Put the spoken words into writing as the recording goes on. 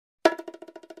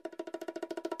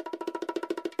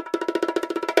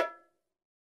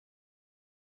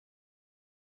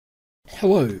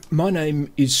Hello, my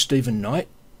name is Stephen Knight,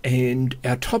 and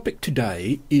our topic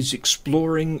today is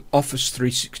exploring Office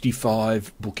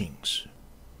 365 bookings.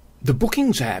 The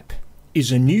Bookings app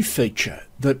is a new feature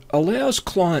that allows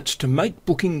clients to make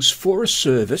bookings for a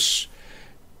service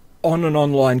on an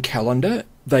online calendar.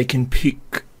 They can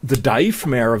pick the day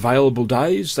from our available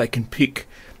days, they can pick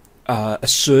a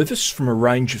service from a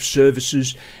range of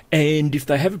services, and if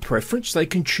they have a preference, they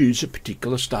can choose a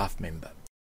particular staff member.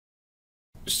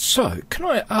 So, can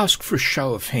I ask for a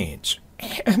show of hands?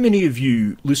 How many of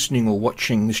you listening or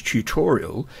watching this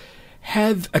tutorial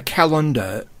have a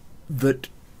calendar that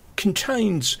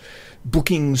contains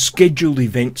booking scheduled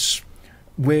events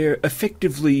where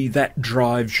effectively that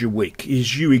drives your week?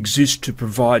 Is you exist to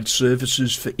provide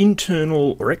services for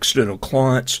internal or external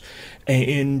clients,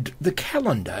 and the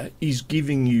calendar is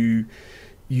giving you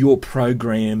your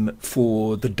program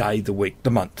for the day, the week, the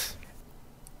month.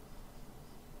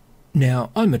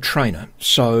 Now, I'm a trainer,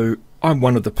 so I'm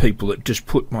one of the people that just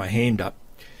put my hand up.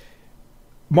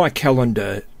 My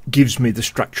calendar gives me the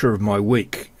structure of my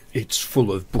week. It's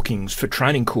full of bookings for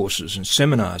training courses and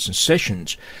seminars and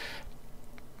sessions.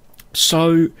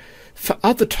 So, for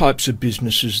other types of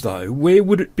businesses though, where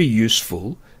would it be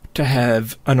useful to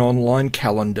have an online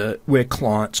calendar where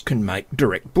clients can make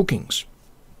direct bookings?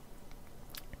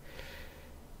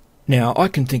 Now, I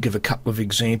can think of a couple of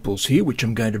examples here, which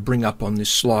I'm going to bring up on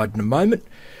this slide in a moment,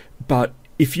 but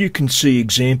if you can see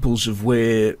examples of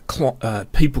where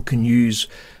people can use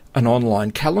an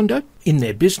online calendar in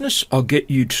their business, I'll get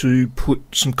you to put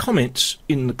some comments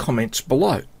in the comments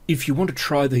below. If you want to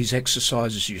try these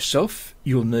exercises yourself,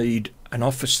 you'll need an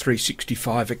Office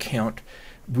 365 account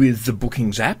with the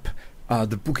Bookings app.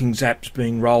 The Bookings app's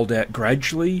being rolled out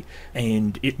gradually,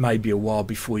 and it may be a while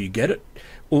before you get it.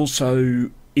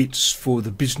 Also, it's for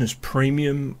the business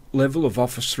premium level of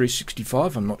Office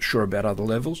 365. I'm not sure about other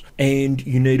levels. And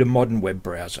you need a modern web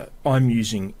browser. I'm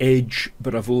using Edge,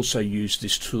 but I've also used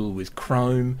this tool with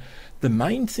Chrome. The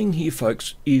main thing here,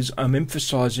 folks, is I'm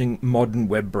emphasizing modern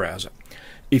web browser.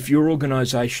 If your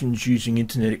organization's using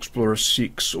Internet Explorer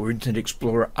 6 or Internet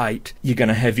Explorer 8, you're going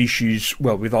to have issues,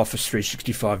 well, with Office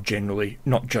 365 generally,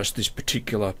 not just this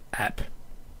particular app.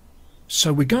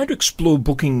 So we're going to explore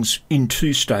bookings in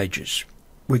two stages.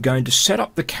 We're going to set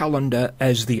up the calendar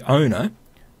as the owner,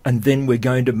 and then we're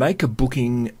going to make a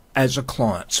booking as a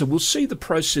client. So we'll see the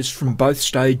process from both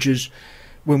stages.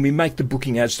 When we make the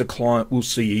booking as the client, we'll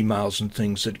see emails and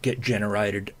things that get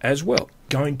generated as well.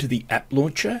 Going to the app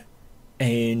launcher,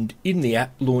 and in the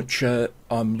app launcher,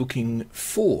 I'm looking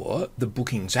for the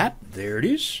Bookings app. There it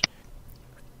is.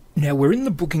 Now we're in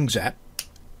the Bookings app,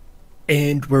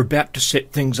 and we're about to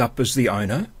set things up as the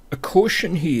owner. A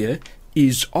caution here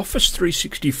is Office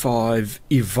 365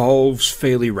 evolves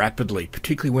fairly rapidly,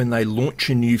 particularly when they launch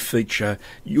a new feature.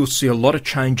 You'll see a lot of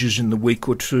changes in the week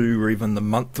or two or even the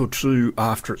month or two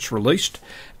after it's released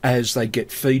as they get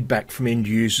feedback from end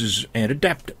users and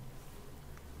adapt it.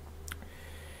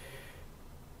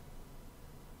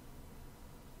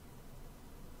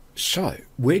 So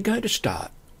we're going to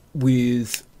start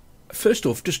with, first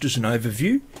off, just as an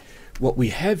overview, what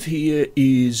we have here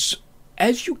is,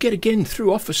 as you get again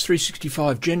through Office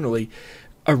 365 generally,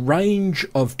 a range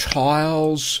of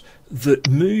tiles that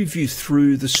move you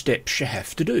through the steps you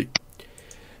have to do.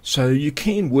 So you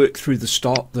can work through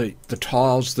the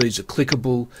tiles. These are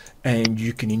clickable and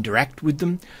you can interact with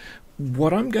them.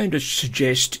 What I'm going to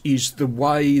suggest is the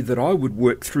way that I would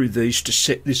work through these to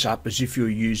set this up as if you're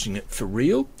using it for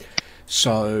real.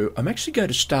 So I'm actually going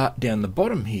to start down the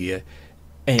bottom here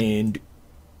and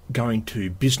going to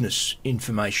business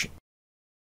information.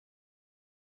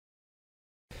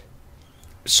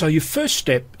 So your first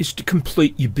step is to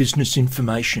complete your business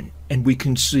information, and we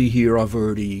can see here I've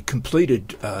already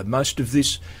completed most of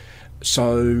this.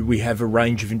 So we have a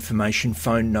range of information: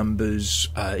 phone numbers,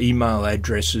 email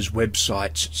addresses,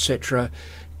 websites, etc.,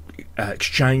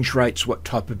 exchange rates, what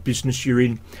type of business you're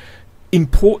in.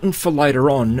 Important for later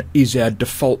on is our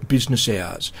default business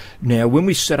hours. Now, when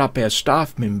we set up our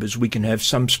staff members, we can have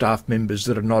some staff members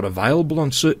that are not available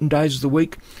on certain days of the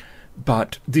week,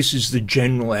 but this is the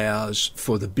general hours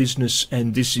for the business,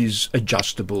 and this is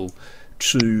adjustable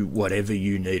to whatever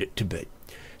you need it to be.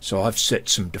 So I've set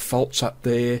some defaults up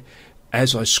there.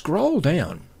 As I scroll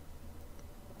down,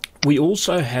 we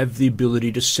also have the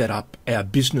ability to set up our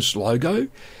business logo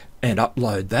and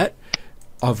upload that.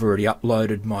 I've already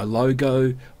uploaded my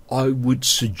logo. I would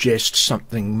suggest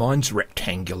something, mine's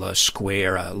rectangular,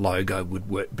 square logo would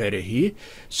work better here.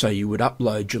 So you would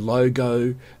upload your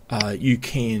logo. You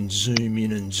can zoom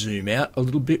in and zoom out a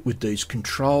little bit with these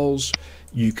controls.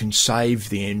 You can save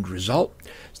the end result.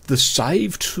 The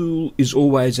Save tool is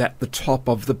always at the top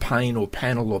of the pane or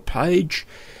panel or page,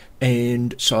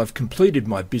 and so I've completed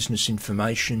my business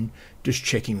information, just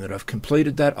checking that I've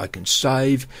completed that. I can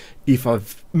save. If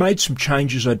I've made some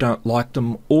changes, I don't like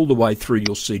them, all the way through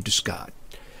you'll see discard.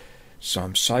 So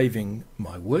I'm saving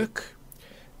my work.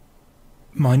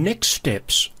 My next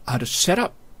steps are to set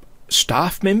up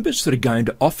staff members that are going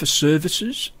to offer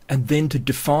services, and then to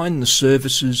define the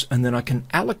services, and then I can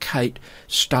allocate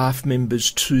staff members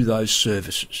to those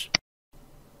services.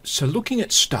 So looking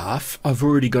at staff, I've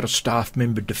already got a staff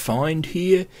member defined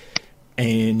here,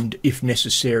 and if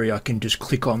necessary I can just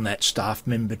click on that staff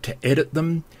member to edit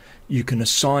them. You can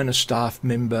assign a staff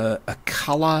member a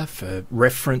colour for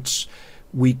reference.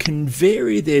 We can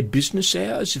vary their business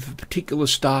hours if a particular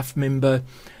staff member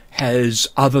has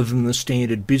other than the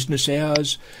standard business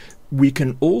hours. We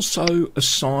can also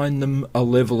assign them a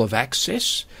level of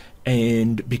access,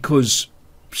 and because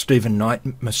Stephen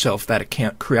Knight, myself, that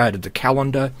account created the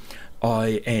calendar,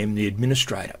 I am the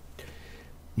administrator.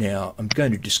 Now I'm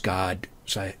going to discard,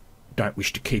 say, don't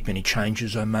wish to keep any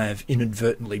changes I may have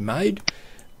inadvertently made.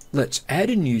 Let's add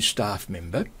a new staff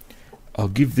member. I'll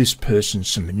give this person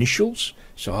some initials.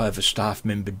 So I have a staff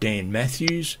member, Dan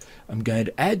Matthews. I'm going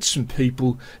to add some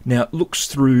people. Now it looks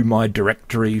through my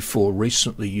directory for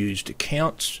recently used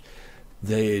accounts.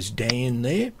 There's Dan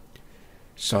there.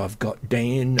 So I've got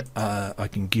Dan. I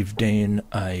can give Dan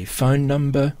a phone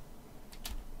number.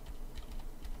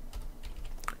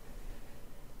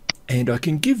 And I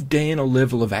can give Dan a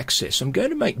level of access. I'm going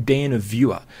to make Dan a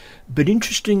viewer. But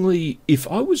interestingly, if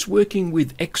I was working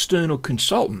with external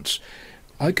consultants,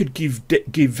 I could give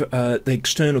the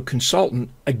external consultant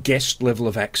a guest level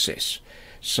of access.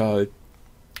 So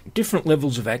different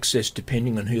levels of access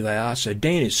depending on who they are. So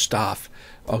Dan is staff.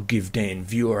 I'll give Dan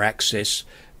viewer access,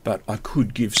 but I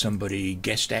could give somebody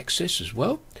guest access as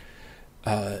well.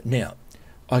 Now,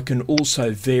 I can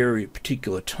also vary at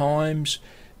particular times.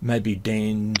 Maybe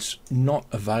Dan's not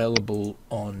available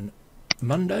on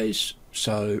Mondays,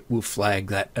 so we'll flag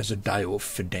that as a day off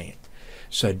for Dan.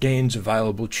 So Dan's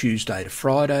available Tuesday to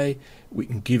Friday. We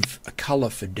can give a colour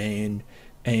for Dan,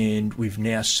 and we've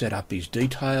now set up his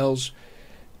details.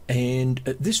 And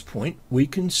at this point, we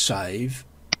can save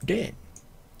Dan.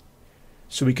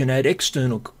 So we can add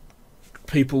external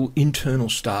people, internal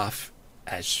staff,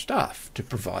 as staff to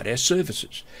provide our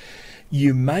services.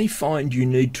 You may find you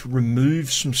need to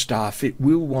remove some staff. It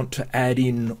will want to add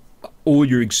in all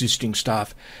your existing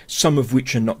staff, some of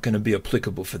which are not going to be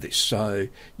applicable for this. So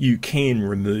you can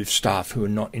remove staff who are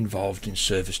not involved in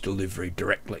service delivery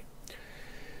directly.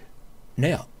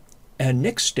 Now, our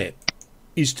next step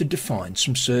is to define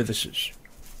some services.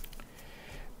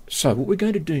 So what we're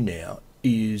going to do now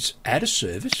is add a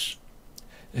service.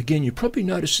 Again, you're probably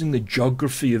noticing the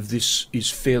geography of this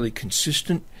is fairly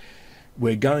consistent.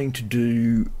 We're going to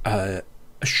do a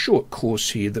short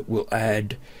course here that we'll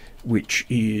add, which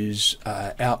is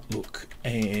Outlook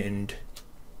and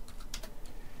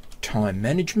time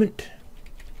management.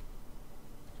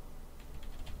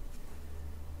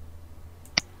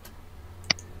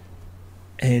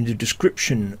 And the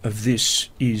description of this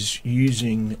is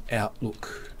using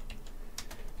Outlook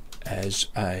as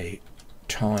a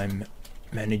time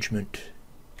management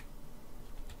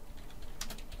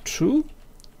tool.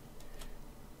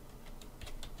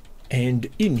 And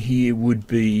in here would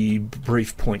be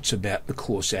brief points about the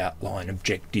course outline,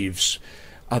 objectives,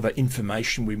 other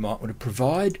information we might want to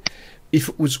provide. If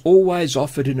it was always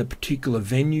offered in a particular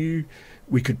venue,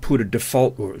 we could put a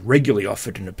default, or regularly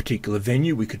offered in a particular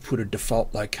venue, we could put a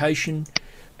default location,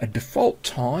 a default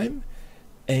time,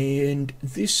 and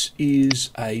this is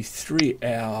a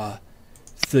 3-hour,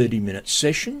 30-minute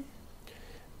session,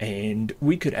 and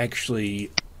we could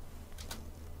actually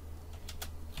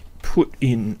put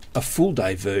in a full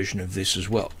day version of this as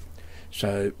well.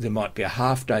 So there might be a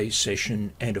half day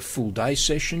session and a full day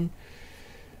session.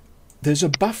 There's a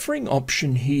buffering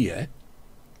option here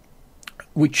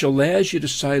which allows you to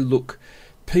say, look,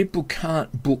 people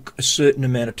can't book a certain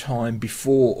amount of time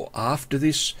before or after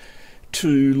this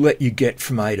to let you get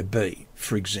from A to B,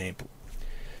 for example.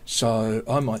 So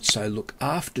I might say, look,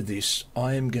 after this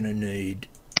I am going to need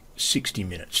 60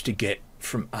 minutes to get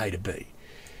from A to B.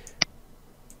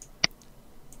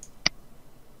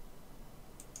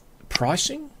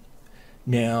 Pricing.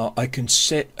 Now I can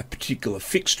set a particular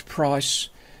fixed price,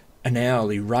 an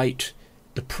hourly rate,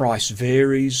 the price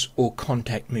varies, or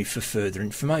contact me for further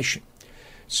information.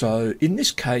 So in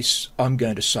this case I'm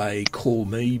going to say call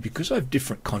me, because I have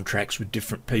different contracts with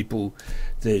different people,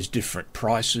 there's different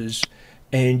prices,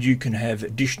 and you can have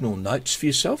additional notes for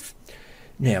yourself.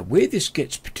 Now where this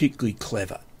gets particularly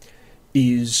clever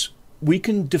is we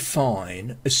can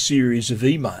define a series of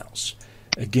emails.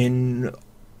 Again,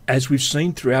 as we've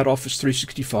seen throughout Office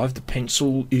 365, the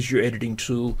pencil is your editing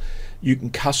tool. You can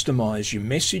customize your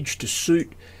message to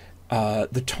suit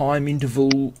the time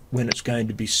interval when it's going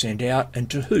to be sent out and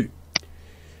to who.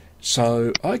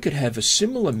 So I could have a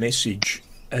similar message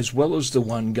as well as the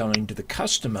one going to the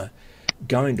customer,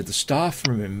 going to the staff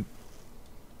member,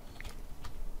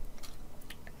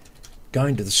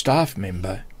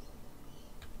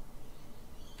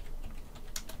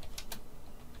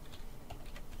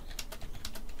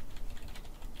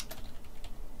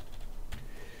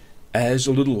 as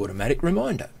a little automatic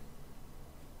reminder.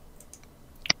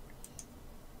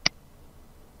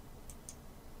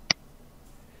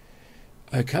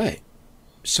 Okay,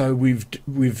 so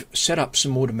we've set up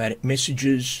some automatic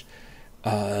messages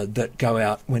that go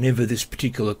out whenever this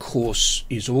particular course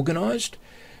is organised.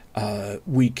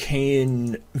 We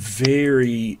can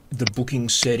vary the booking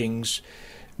settings.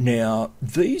 Now,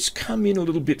 these come in a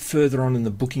little bit further on in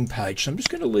the booking page, so I'm just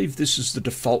going to leave this as the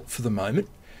default for the moment.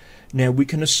 Now, we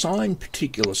can assign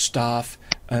particular staff,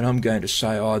 and I'm going to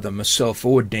say either myself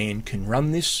or Dan can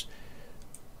run this,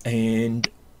 and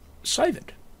save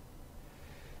it.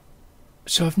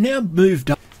 So I've now moved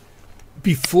up.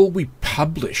 Before we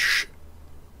publish,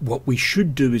 what we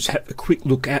should do is have a quick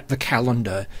look at the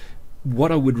calendar.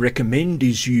 What I would recommend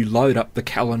is you load up the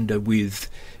calendar with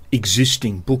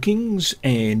existing bookings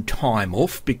and time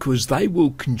off, because they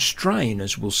will constrain,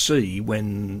 as we'll see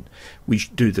when we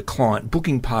do the client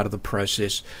booking part of the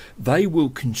process, they will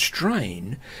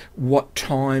constrain what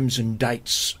times and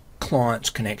dates clients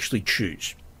can actually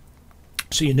choose.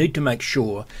 So you need to make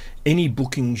sure any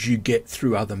bookings you get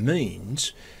through other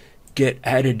means get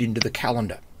added into the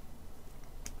calendar.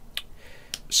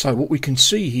 So what we can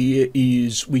see here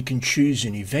is we can choose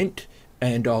an event,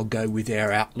 and I'll go with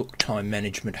our Outlook Time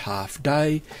Management half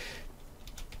day.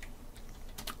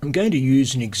 I'm going to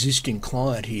use an existing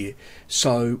client here.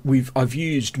 So I've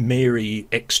used Mary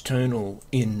external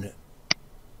in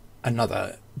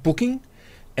another booking,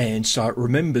 and so it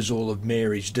remembers all of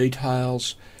Mary's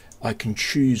details. I can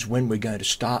choose when we're going to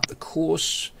start the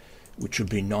course, which will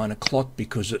be 9 o'clock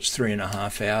because it's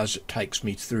 3.5 hours. It takes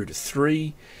me through to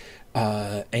 3.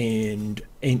 And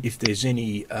if there's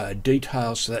any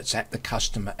details, so that's at the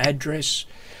customer address.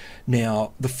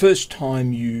 Now, the first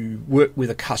time you work with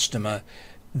a customer,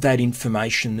 that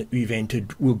information that you've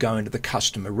entered will go into the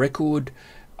customer record.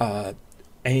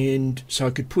 And so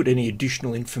I could put any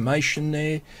additional information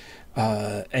there.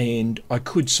 And I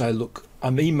could say, look,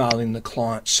 I'm emailing the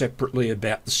client separately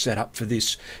about the setup for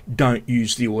this. Don't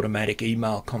use the automatic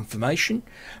email confirmation.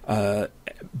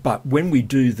 But when we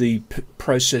do the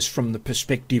process from the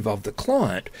perspective of the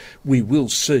client, we will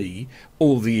see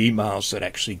all the emails that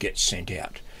actually get sent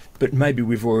out. But maybe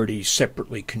we've already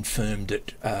separately confirmed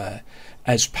it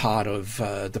as part of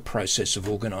the process of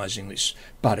organising this,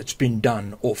 but it's been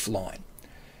done offline.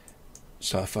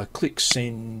 So if I click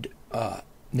send,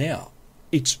 now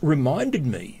it's reminded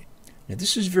me. Now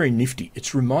this is very nifty.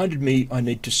 It's reminded me I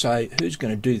need to say who's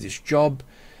going to do this job,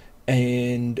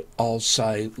 and I'll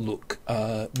say, look,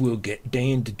 we'll get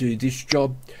Dan to do this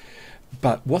job.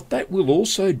 But what that will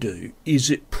also do is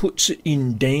it puts it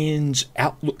in Dan's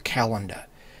Outlook calendar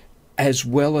as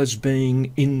well as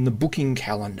being in the booking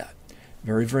calendar.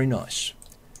 Very, very nice.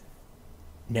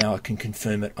 Now I can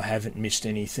confirm it. I haven't missed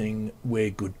anything.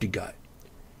 We're good to go.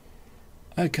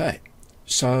 Okay.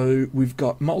 So we've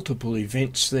got multiple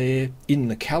events there in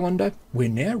the calendar. We're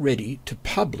now ready to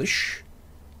publish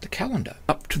the calendar.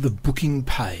 Up to the booking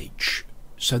page.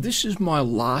 So this is my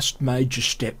last major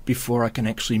step before I can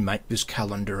actually make this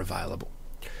calendar available.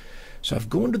 So I've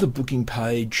gone to the booking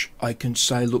page. I can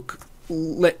say, look,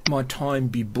 let my time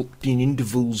be booked in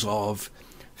intervals of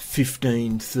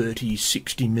 15, 30,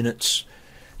 60 minutes.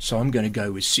 So I'm going to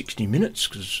go with 60 minutes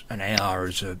because an hour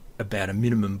is about a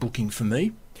minimum booking for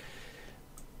me.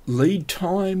 Lead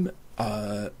time,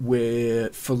 where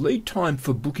for lead time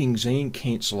for bookings and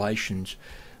cancellations,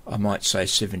 I might say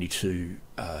 72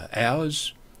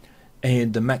 hours,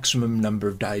 and the maximum number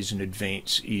of days in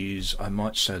advance is, I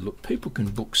might say, look, people can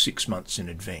book 6 months in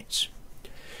advance.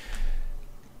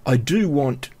 I do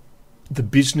want the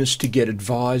business to get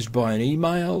advised by an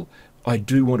email. I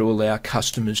do want to allow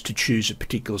customers to choose a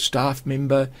particular staff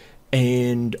member,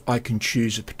 and I can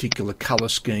choose a particular colour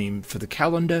scheme for the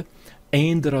calendar,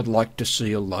 and that I'd like to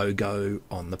see a logo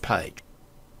on the page.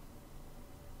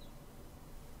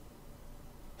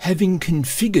 Having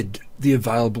configured the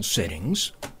available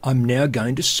settings, I'm now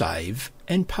going to save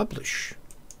and publish.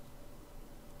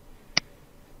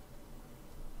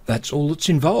 That's all that's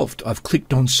involved. I've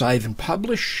clicked on Save and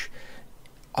Publish.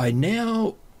 I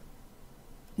now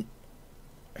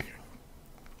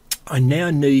I now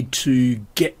need to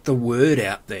get the word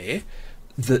out there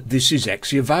that this is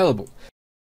actually available.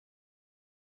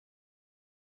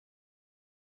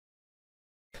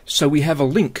 So we have a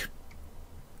link.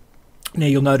 Now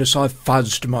you'll notice I've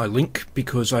fuzzed my link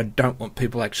because I don't want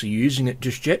people actually using it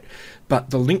just yet, but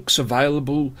the link's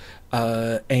available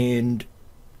and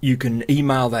you can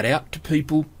email that out to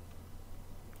people.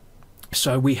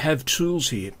 So we have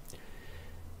tools here.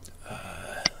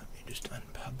 Let me just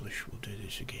unpublish, we'll do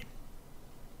this again.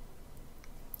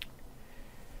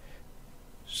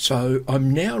 So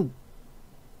I'm now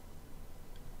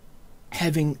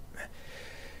having,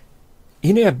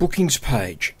 in our bookings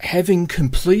page, having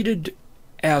completed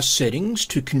our settings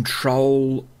to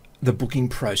control the booking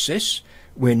process,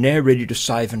 we're now ready to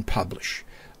save and publish.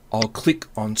 I'll click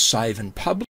on Save and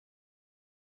Publish.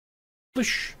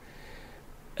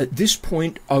 At this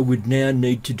point, I would now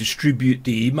need to distribute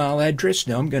the email address.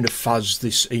 Now I'm going to fuzz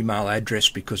this email address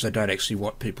because I don't actually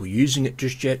want people using it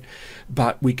just yet,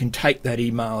 but we can take that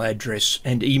email address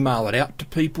and email it out to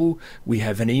people. We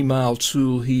have an email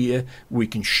tool here. We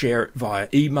can share it via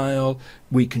email.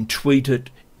 We can tweet it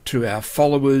to our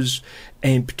followers,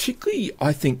 and particularly,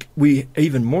 I think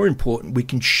even more important, we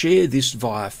can share this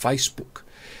via Facebook.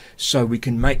 So we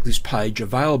can make this page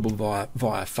available via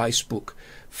Facebook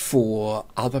for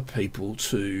other people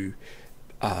to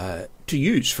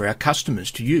use, for our customers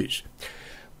to use.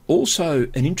 Also,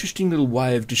 an interesting little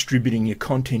way of distributing your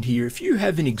content here, if you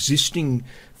have an existing,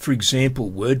 for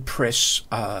example,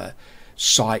 WordPress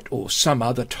site or some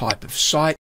other type of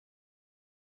site,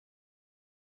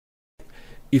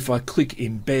 if I click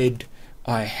Embed,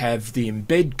 I have the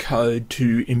embed code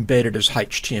to embed it as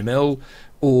HTML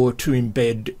or to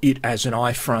embed it as an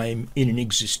iframe in an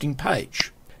existing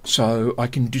page. So I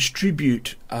can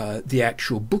distribute the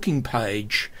actual booking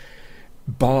page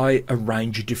by a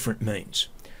range of different means.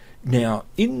 Now,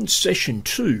 in session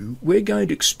 2, we're going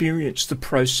to experience the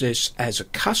process as a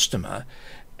customer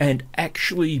and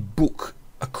actually book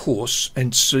a course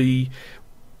and see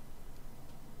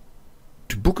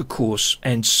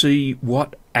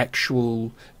what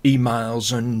actual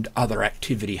emails and other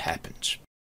activity happens.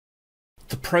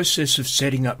 The process of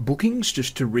setting up bookings,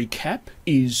 just to recap,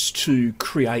 is to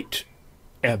create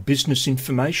our business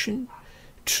information,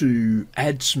 to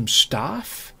add some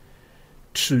staff,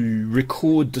 to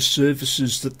record the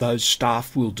services that those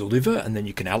staff will deliver, and then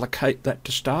you can allocate that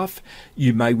to staff.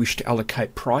 You may wish to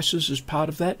allocate prices as part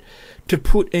of that, to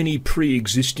put any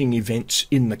pre-existing events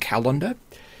in the calendar,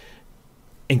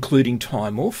 including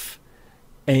time off,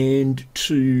 and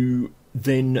to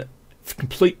then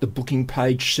complete the booking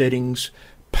page settings,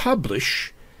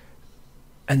 publish,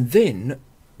 and then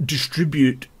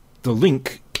distribute the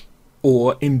link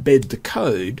or embed the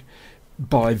code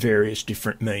by various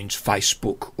different means,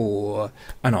 Facebook or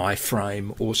an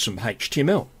iframe or some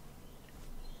HTML.